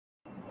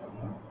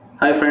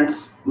Hi friends,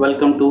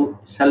 welcome to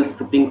Shell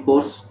Scripting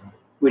course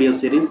video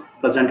series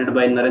presented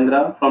by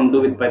Narendra from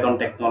Do with Python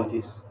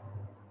Technologies.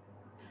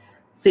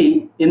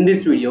 See, in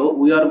this video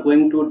we are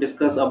going to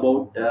discuss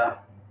about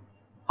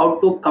how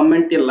to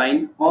comment a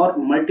line or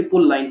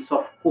multiple lines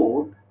of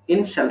code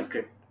in shell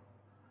script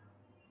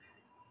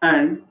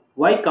and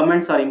why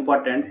comments are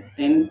important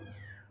in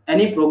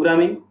any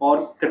programming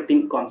or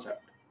scripting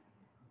concept.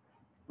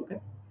 Okay,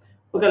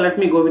 okay, let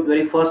me go with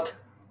very first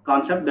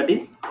concept, that is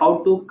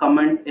how to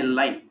comment a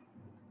line.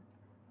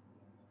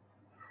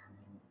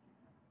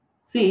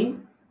 See,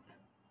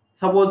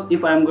 suppose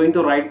if I am going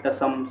to write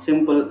some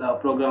simple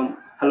program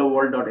hello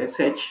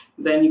world.sh,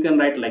 then you can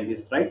write like this,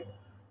 right?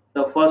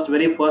 The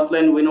very first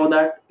line, we know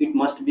that it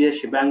must be a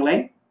shebang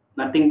line,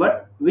 nothing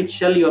but which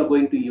shell you are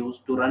going to use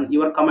to run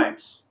your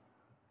commands.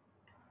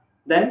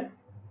 Then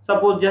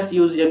suppose just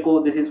use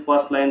echo, this is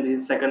first line, this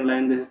is second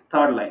line, this is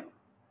third line.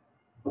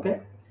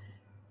 Okay,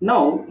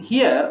 now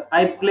here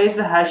I placed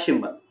a hash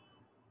symbol.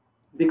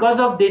 Because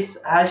of this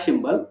hash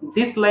symbol,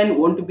 this line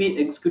won't be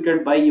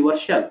executed by your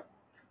shell,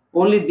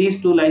 only these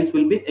two lines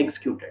will be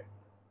executed.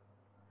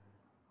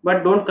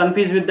 But don't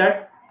confuse with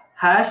that.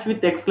 Hash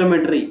with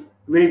exclamatory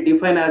will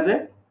define as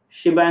a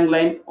shebang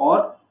line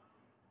or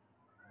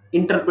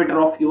interpreter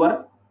of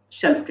your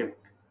shell script.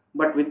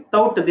 But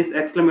without this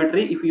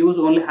exclamatory, if you use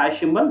only hash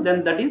symbol,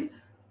 then that is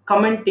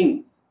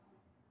commenting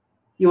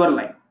your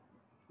line.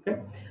 Okay.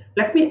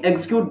 Let me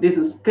execute this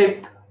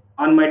script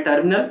on my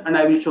terminal and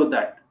I will show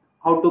that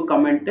how to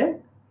comment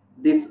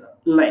this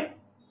line.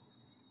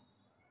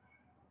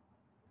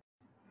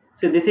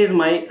 So this is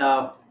my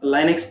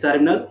Linux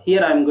terminal.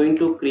 Here I am going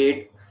to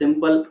create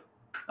simple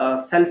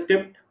shell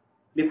script.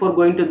 Before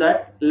going to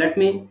that, let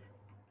me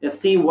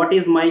see what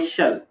is my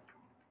shell.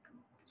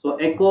 So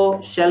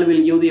echo shell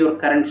will give your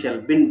current shell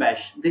bin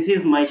bash. This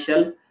is my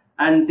shell,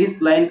 and this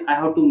line I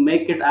have to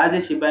make it as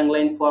a shebang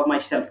line for my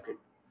shell script.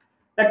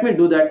 Let me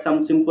do that,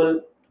 some simple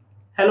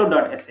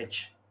hello.sh.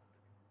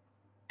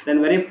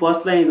 Then very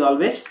first line is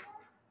always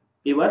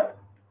your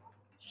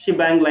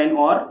shebang line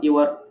or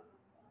your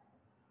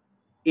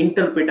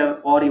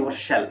interpreter or your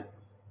shell.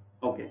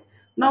 Okay,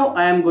 now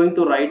I am going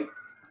to write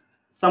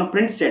some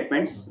print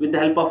statements with the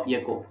help of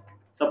echo.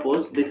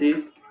 Suppose this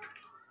is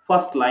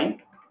first line,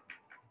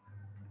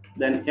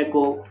 then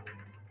echo,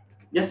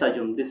 just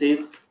assume this is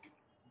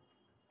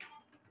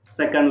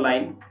second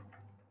line,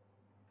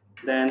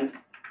 then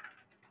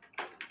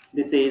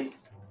this is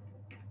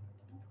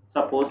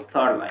suppose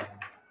third line.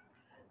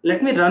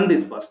 Let me run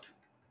this first.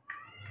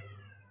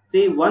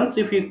 See, once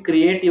if you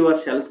create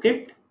your shell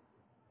script,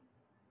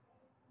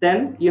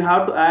 then you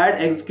have to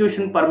add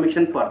execution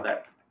permission for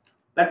that.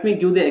 Let me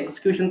give the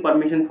execution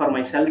permission for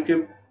my shell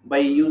script by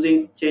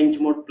using change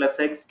mode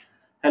 +x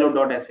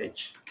hello.sh.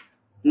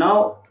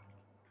 Now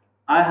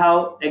I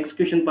have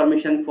execution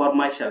permission for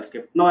my shell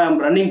script. Now I am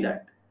running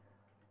that.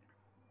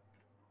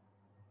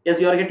 Yes,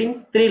 you are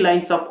getting 3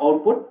 lines of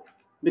output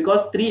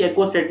because 3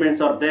 echo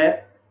statements are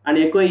there, and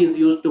echo is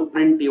used to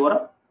print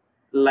your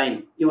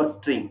line, your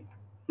string.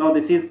 Now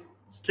this is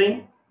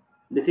string,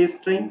 this is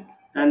string,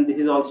 and this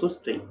is also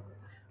string.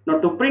 Now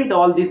to print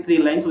all these 3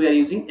 lines, we are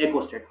using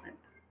echo statement.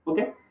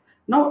 Okay,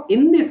 now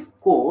in this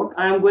code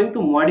I am going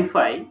to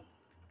modify.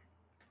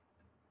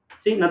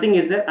 See, nothing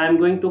is there. I am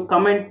going to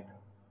comment,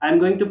 I am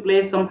going to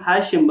place some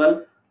hash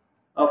symbol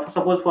of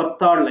suppose for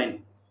third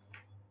line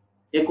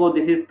echo,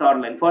 this is third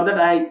line. For that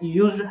I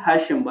used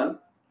hash symbol.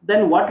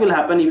 Then what will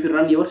happen if you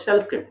run your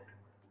shell script?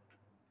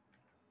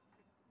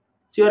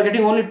 So you are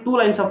getting only 2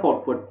 lines of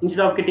output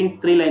instead of getting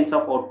 3 lines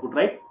of output,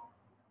 right?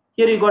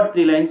 Here you got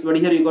 3 lines, but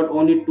here you got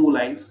only 2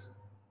 lines.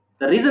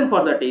 The reason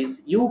for that is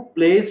you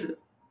placed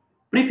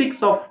prefix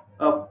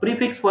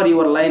for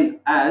your line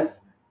as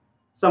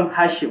some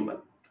hash symbol.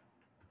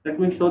 Let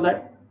me show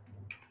that.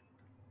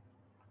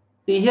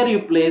 See, here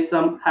you place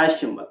some hash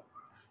symbol.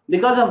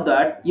 Because of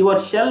that,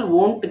 your shell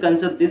won't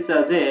consider this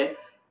as a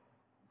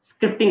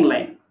scripting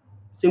line.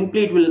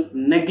 Simply it will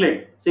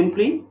neglect.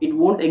 Simply it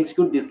won't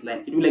execute this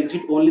line. It will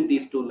execute only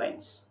these 2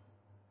 lines.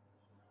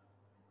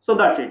 So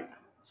that's it.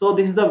 So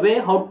this is the way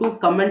how to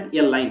comment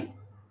a line.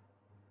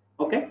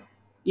 Okay,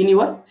 in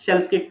your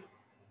shell script.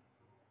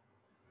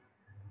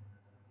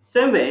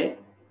 Same way,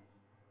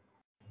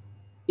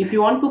 if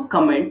you want to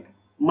comment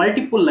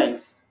multiple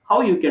lines,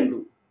 how you can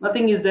do?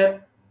 Nothing is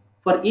there.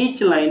 For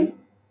each line,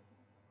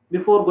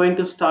 before going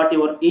to start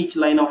your each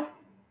line of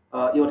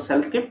your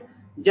shell script,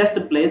 just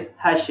place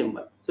hash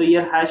symbol. So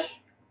here hash,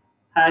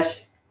 hash,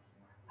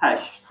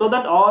 hash, so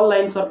that all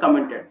lines are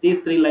commented.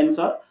 These 3 lines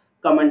are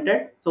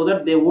commented so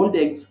that they won't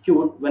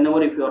execute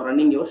whenever if you are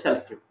running your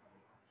shell script.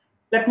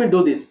 Let me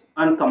do this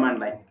on command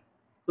line.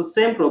 So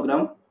same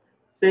program,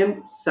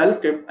 same shell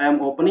script I am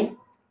opening,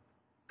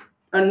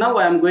 and now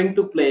I am going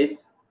to place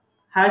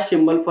hash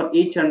symbol for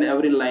each and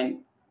every line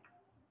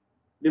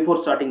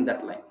before starting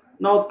that line.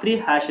 Now 3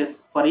 hashes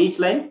for each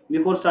line.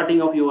 Before starting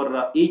of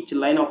your each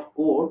line of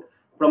code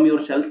from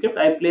your shell script,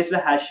 I placed a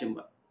hash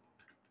symbol.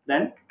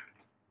 Then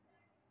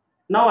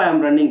now I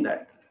am running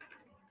that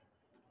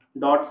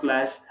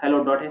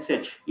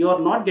 /hello.sh. You are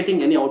not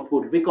getting any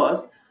output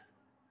because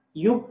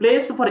you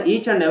placed for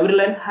each and every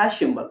line hash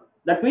symbol.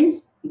 That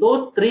means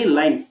those three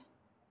lines,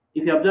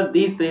 if you observe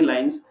these three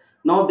lines,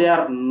 now they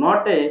are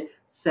not a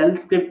shell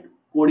script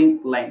coding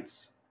lines,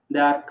 they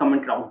are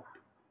commented out.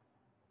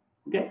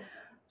 Okay,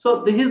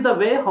 so this is the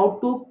way how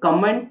to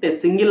comment a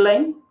single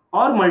line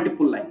or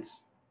multiple lines.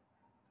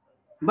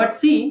 But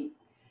see,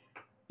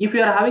 if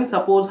you are having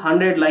suppose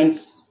 100 lines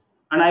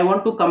and I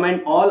want to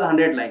comment all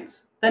 100 lines,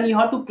 then you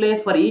have to place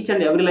for each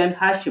and every line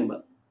hash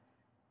symbol.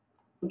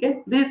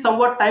 Okay, this is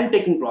somewhat time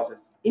taking process.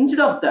 Instead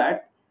of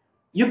that,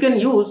 you can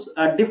use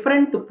a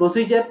different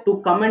procedure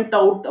to comment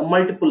out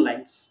multiple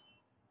lines.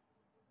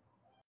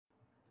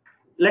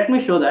 Let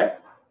me show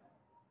that.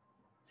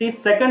 See,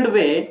 second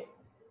way,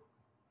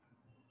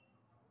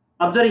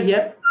 observe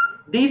here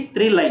these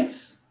three lines,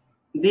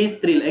 these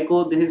three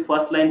echo, this is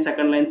first line,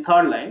 second line,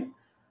 third line.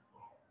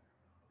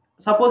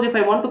 Suppose if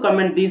I want to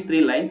comment these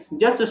three lines,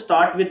 just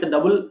start with a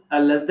double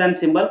less than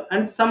symbol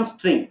and some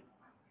string,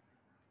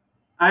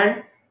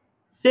 and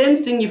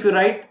same string if you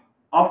write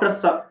after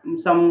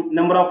some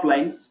number of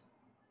lines,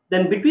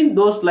 then between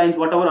those lines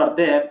whatever are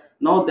there,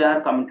 now they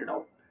are commented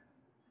out.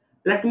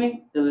 Let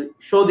me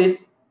show this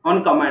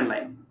on command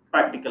line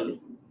practically.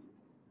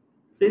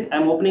 See,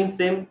 I'm opening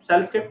same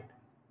shell script.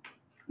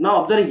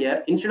 Now observe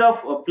here, instead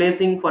of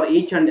placing for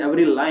each and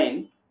every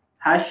line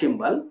hash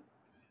symbol,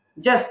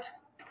 just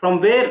from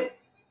where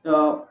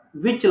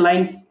which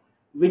lines,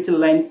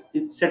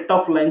 it's set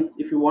of lines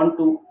if you want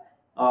to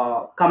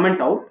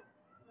comment out,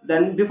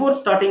 then before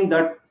starting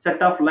that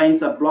set of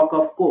lines or block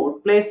of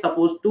code, place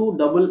suppose two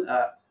double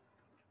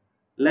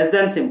less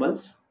than symbols,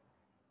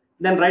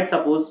 then write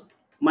suppose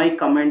my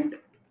comment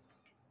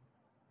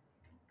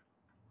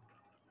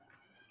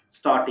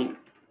starting,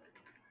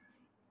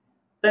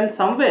 then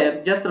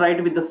somewhere just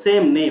write with the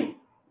same name.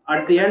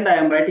 At the end I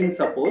am writing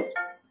suppose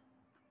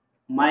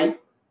my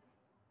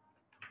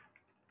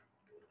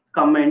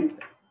comment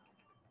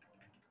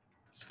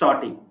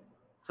starting.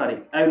 Sorry,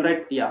 I will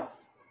write, yeah,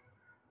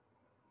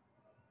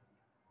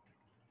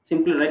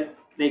 simply write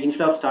like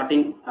instead of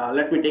starting,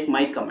 let me take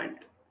my comment.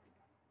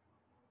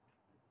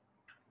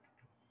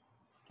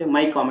 Okay,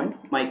 my comment,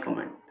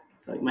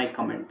 sorry, my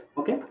comment.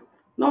 Okay,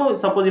 now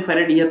suppose if I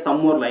write here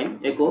some more line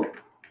echo,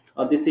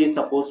 this is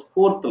suppose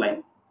fourth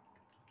line.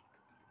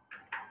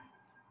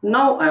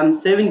 Now I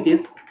am saving this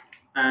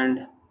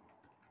and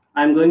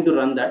I am going to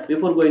run that.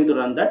 Before going to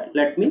run that,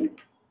 let me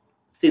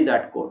see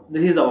that code.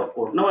 This is our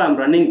code. Now I am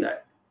running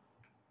that.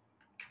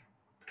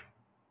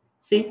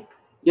 See,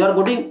 you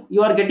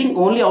are getting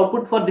only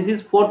output for this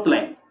is fourth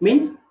line,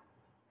 means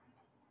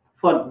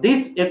for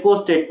this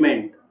echo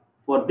statement,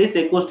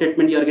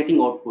 you are getting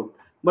output,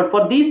 but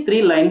for these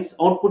three lines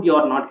output you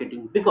are not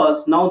getting,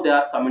 because now they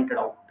are commented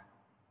out.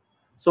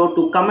 So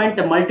to comment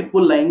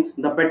multiple lines,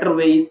 the better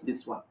way is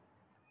this one.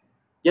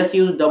 Just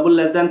use double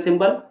less than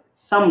symbol,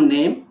 some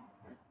name,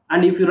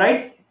 and if you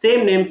write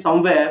same name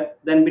somewhere,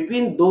 then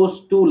between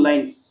those two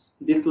lines,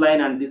 this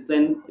line and this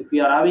line, if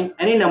you are having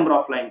any number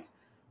of lines,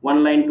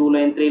 one line, two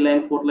line, three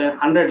line, four line,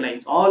 100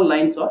 lines, all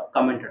lines are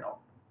commented out.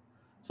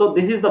 So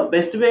this is the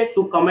best way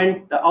to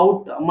comment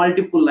out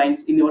multiple lines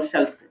in your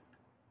shell script.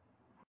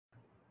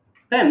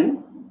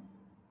 Then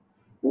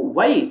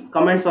why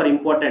comments are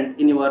important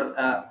in your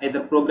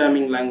either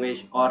programming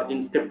language or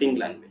in scripting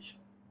language?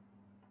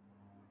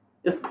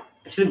 Yes,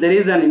 actually there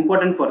is an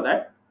important for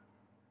that.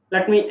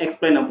 Let me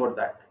explain about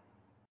that.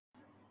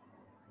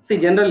 See,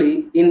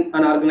 generally in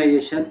an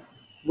organization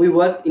we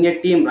work in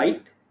a team,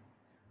 right?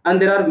 And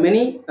there are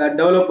many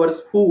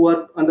developers who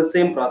work on the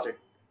same project.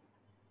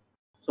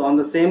 So on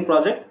the same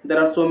project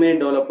there are so many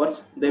developers,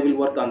 they will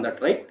work on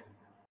that, right?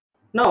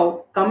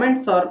 Now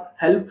comments are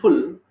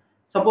helpful.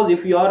 Suppose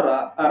if you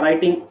are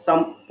writing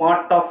some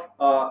part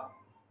of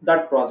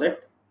that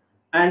project,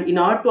 and in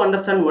order to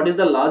understand what is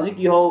the logic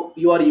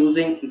you are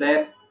using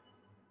there,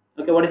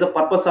 okay, what is the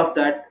purpose of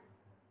that,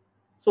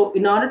 so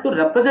in order to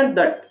represent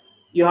that,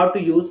 you have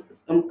to use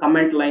some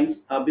comment lines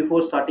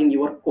before starting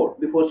your code,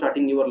 before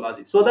starting your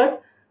logic, so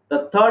that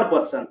the third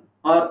person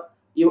or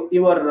your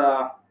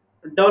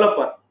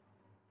developer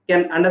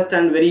can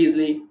understand very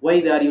easily why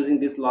they are using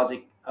this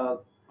logic,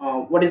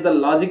 what is the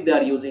logic they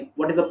are using,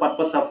 what is the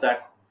purpose of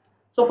that.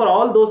 So for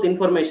all those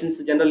informations,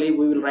 generally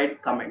we will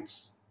write comments.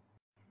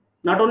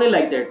 Not only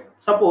like that,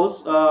 suppose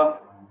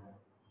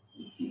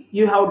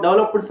you have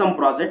developed some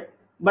project,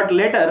 but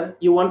later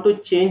you want to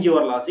change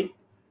your logic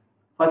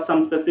for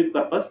some specific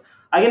purpose,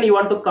 again you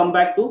want to come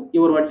back to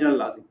your original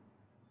logic.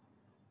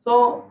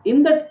 So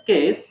in that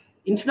case,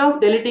 instead of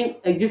deleting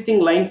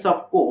existing lines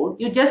of code,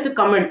 you just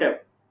comment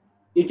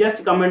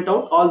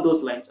out all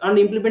those lines and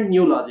implement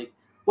new logic.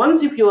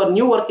 Once if your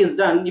new work is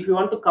done, if you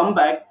want to come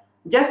back,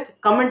 just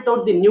comment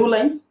out the new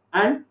lines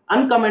and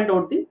uncomment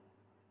out the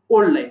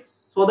old lines,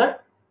 so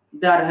that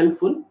they are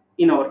helpful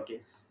in our case.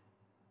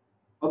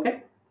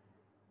 Okay,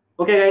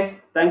 guys,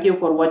 thank you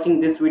for watching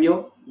this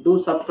video.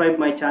 Do subscribe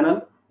my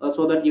channel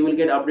so that you will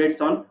get updates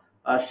on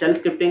shell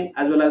scripting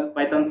as well as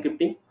Python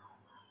scripting.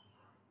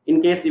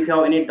 In case if you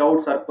have any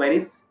doubts or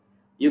queries,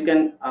 you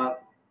can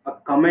a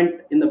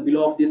comment in the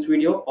below of this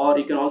video, or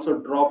you can also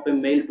drop a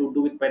mail to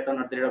do with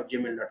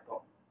python@gmail.com.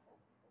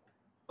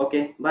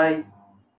 Okay, bye.